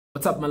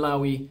What's up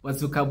Malawi?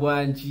 Wazuka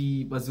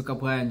bwanji,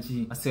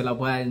 Masela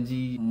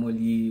bwanji,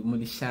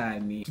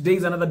 mulishani. Today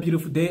is another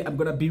beautiful day. I'm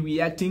gonna be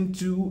reacting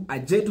to a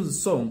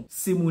JETU's song,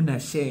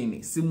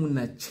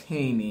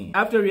 Simunatchene.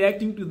 After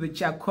reacting to the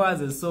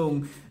Chakwaza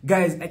song,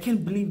 guys, I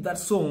can't believe that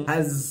song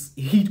has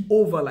hit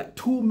over like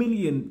 2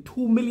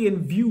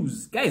 million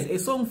views. Guys, a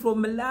song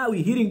from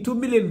Malawi hitting 2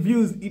 million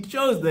views, it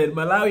shows that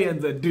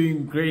Malawians are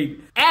doing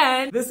great.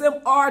 And the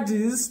same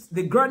artist,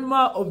 the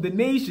grandma of the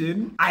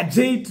nation,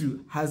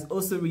 JETU, has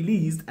also released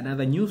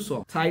another new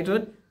song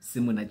titled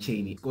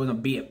Simunatchene. It's gonna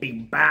be a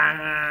big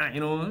bang,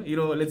 you know,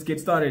 let's get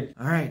started.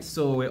 All right,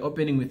 so we're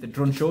opening with the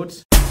drone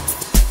shot.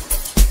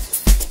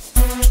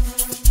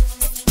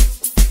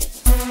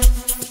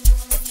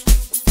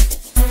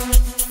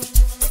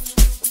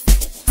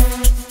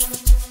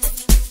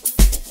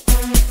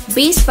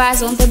 Beast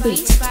Bars on the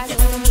beat.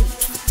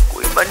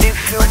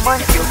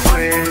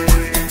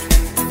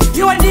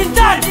 You are the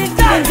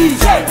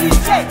DJ.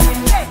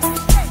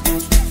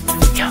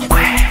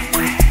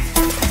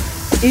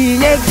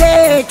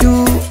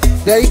 JETU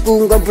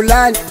ndaikunga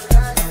pulani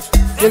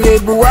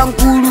Celebu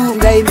wankulu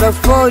ndaimba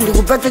fondi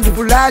kupata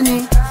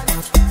jipulani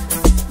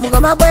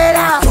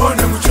mukamabwera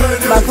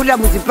mafuta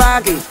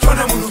muzipake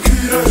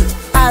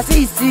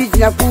asisi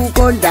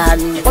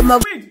tinakukondani.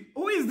 Wait,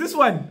 who is this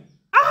one?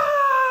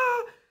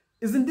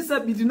 Isn't this a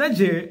bit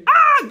Nigeria?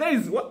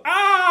 Guys, what?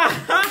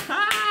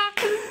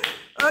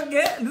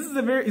 Okay, this is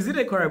is it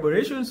a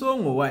collaboration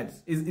song or what?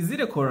 Is it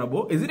a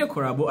collabo? Is it a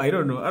collabo? I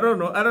don't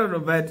know,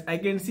 but I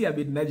can see a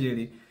bit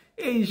Nigeria.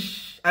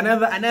 Ish,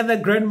 another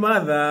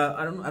grandmother.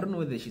 I don't know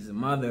whether she's a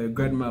mother or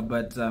grandma,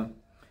 but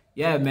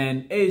yeah,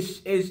 man.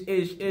 Ish.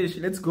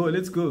 Let's go.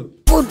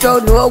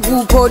 Utono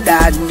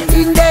kukodani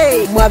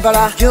inde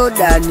mwabala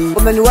jodani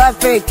komani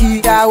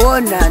wafeki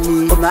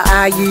tawonani koma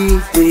ayi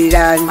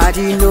bulirani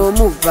atino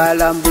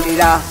muvala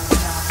mbulira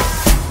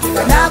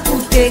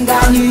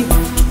kanakutengani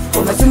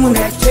koma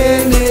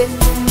Simunatchene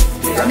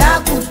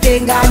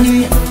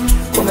kanakutengani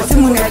koma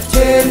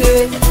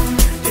Simunatchene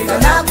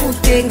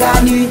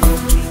kanakutengani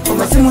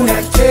koma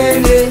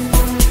Simunatchene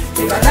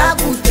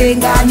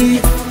kanakutengani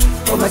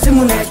koma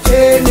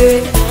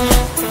Simunatchene.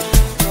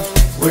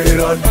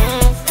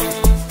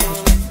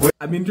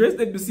 I'm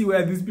interested to see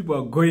where these people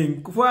are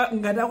going. Kwa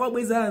ngata kwa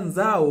bweza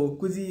nzao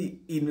kuzi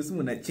inu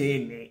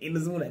Simunatchene.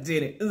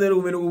 Nzero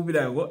umeno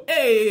kupita ko.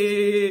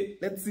 Hey,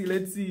 let's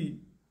see.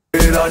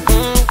 Wait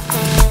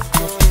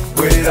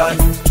on,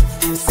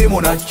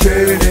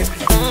 Simunatchene.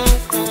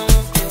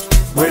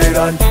 Wait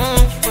on,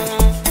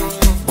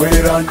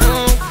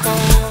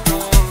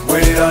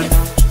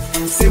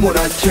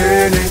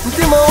 Simunatchene.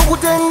 Mtima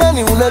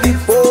ukutengani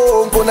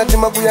unalipompo na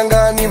tima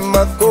kuyangani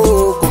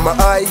mako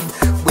kuma ai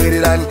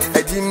bwererani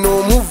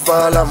ajino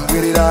muvala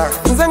mbwerera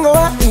nzengo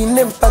wa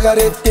ine mpaka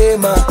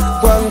tema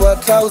kwangwa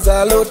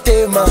trouser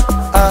lotema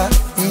ai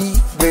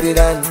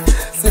bwererani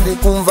sindi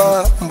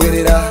kumva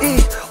mbwerera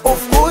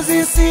of course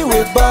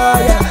isiwe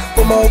baya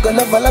koma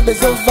ukanavala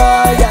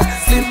bezovaya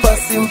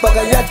slippers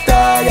mpaka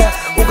yataya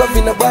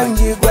ukavina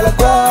bangi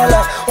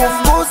gwala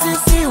of course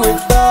isiwe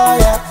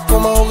baya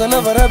koma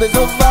ukanavala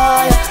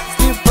bezovaya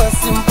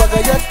slippers mpaka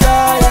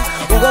yataya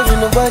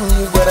ukavina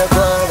bangi gwala.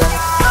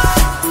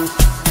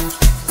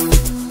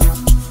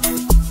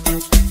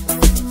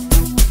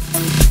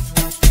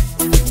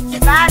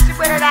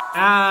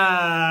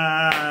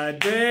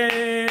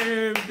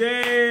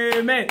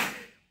 Damn, man.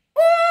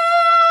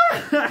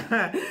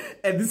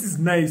 And this is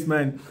nice,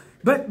 man.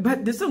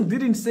 But the song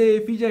didn't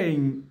say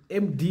featuring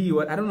MD.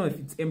 What I don't know if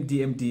it's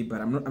MD,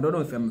 but I don't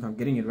know if I'm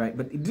getting it right.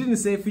 But it didn't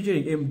say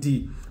featuring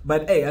MD.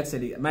 But hey,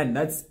 actually, man,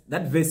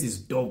 that verse is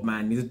dope,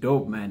 man. It's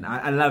dope, man.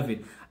 I love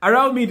it.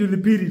 Allow me to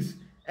repeat it.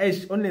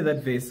 Only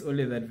that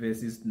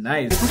verse is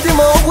nice.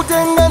 Mtima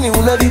ukutengani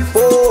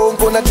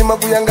unalipompo na tima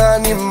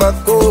kuyangani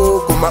mako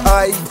kuma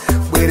ai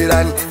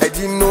bwererani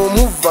ajino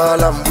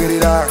muvala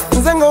mbwerera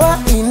nzengo wa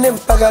ine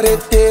mpaka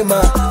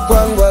tema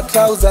kwangwa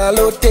trouser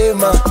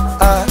lotema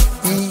ai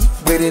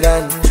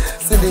bwererani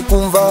sindi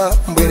kumva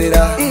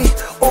mbwerera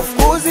of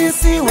course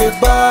isiwe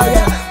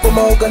baya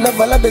koma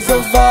ukanavala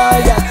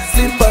bezovaya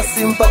slippers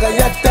mpaka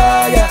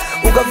yataya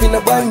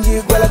ukavina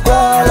bangi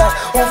gwala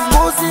of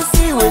course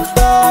isiwe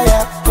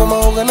baya koma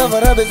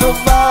ukanavala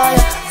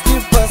bezovaya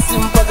slippers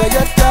mpaka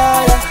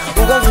yataya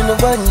ukavina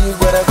bangi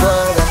gwala.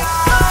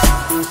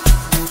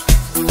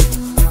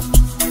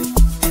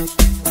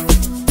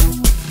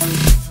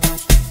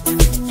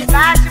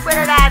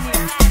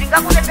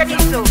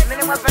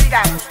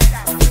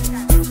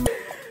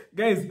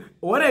 Guys,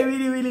 what I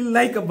really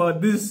like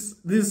about this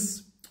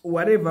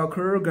whatever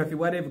choreography,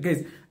 whatever,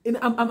 guys, and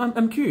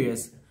I'm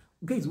curious,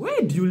 guys,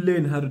 where do you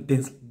learn how to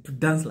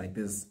dance like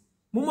this?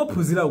 Mama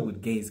Puzila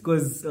would, guys,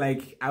 because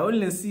like I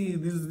only see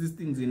these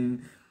things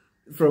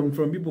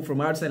from people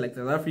from outside like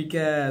South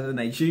Africa,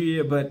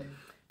 Nigeria, but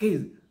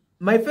guys,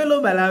 my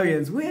fellow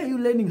Malawians, where are you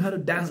learning how to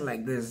dance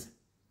like this?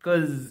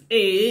 Because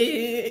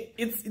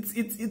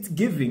it's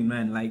giving,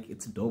 man, like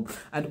it's dope.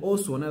 And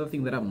also another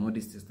thing that I've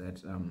noticed is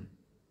that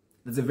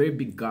there's a very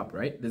big gap,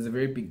 right? There's a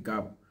very big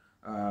gap.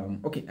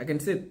 Okay, I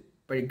can say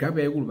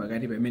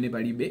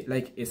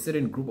like a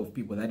certain group of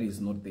people that is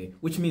not there,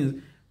 which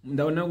means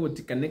ndaona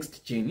ukuthi ka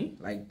next journey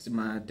like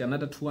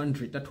another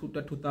 200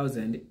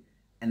 2000,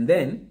 and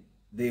then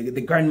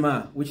the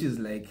grandma, which is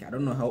like I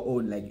don't know how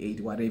old, like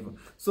 8 whatever.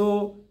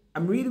 So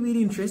I'm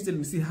really interested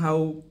to see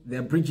how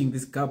they're bridging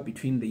this gap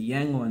between the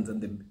young ones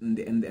and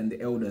the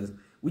elders,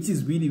 which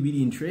is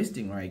really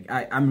interesting, right?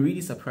 I'm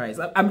really surprised.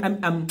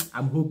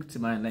 I'm hooked,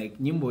 man. Like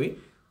Nyimboy,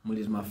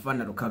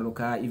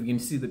 if you can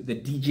see the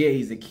DJ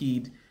is a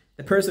kid,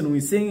 the person who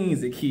is singing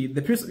is a kid,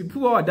 the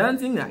people who are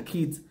dancing are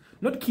kids,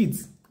 not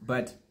kids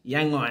but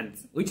young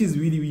ones, which is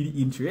really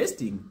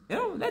interesting. You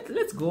know,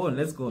 let's go on.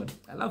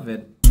 I love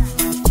it.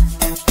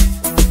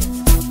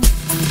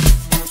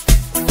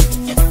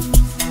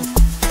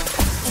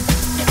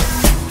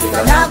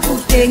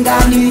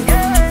 Nakutengani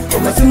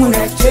koma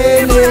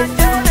Simunatchene,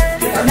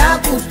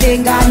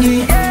 nakutengani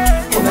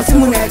koma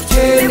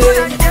Simunatchene,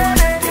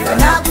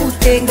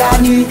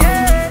 nakutengani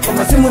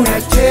koma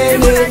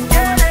Simunatchene,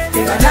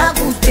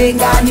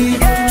 nakutengani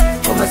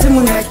koma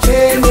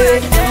Simunatchene.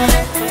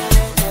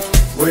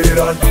 Wait it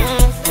on,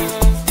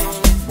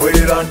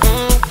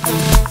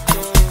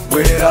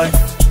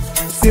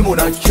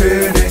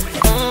 Simunatchene.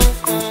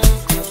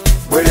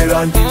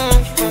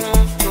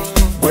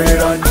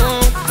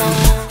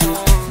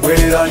 Wait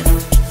it on,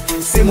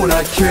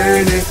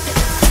 Simunatchene.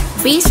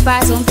 Beast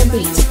Bars on the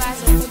beat.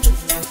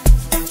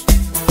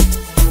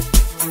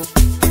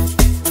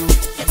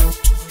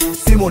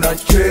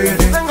 Simunatchene.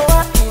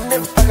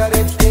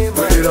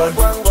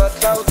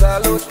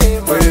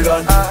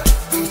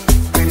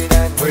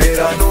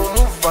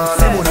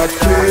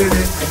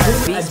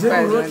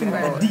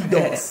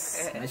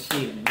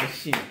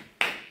 Machine.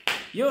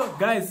 Yo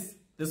guys,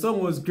 the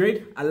song was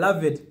great. I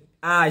love it.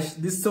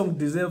 This song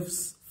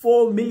deserves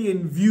 4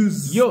 million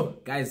views. Yo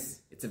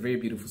guys, it's a very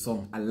beautiful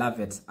song. I love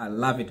it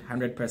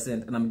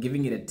 100%, and I'm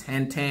giving it a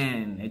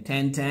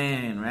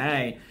 10-10,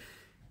 right?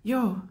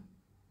 Yo,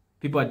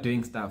 people are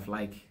doing stuff,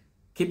 like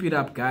keep it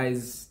up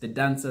guys, the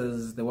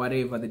dancers, the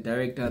whatever, the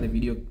director, the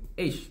video.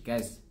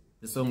 Guys,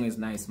 the song is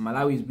nice.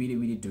 Malawi is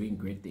really doing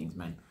great things,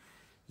 man.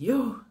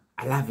 Yo,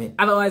 I love it.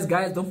 Otherwise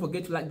guys, don't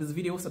forget to like this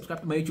video,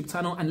 subscribe to my YouTube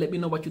channel, and let me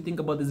know what you think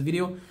about this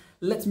video.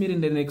 Let's meet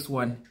in the next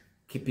one.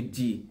 Keep it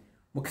G.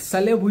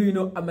 Celebu, you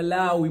know,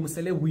 Amalawi,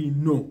 Celebu, you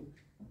know.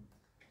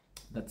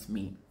 That's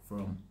me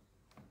from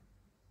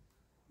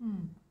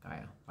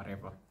Kaya,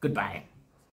 whatever. Goodbye.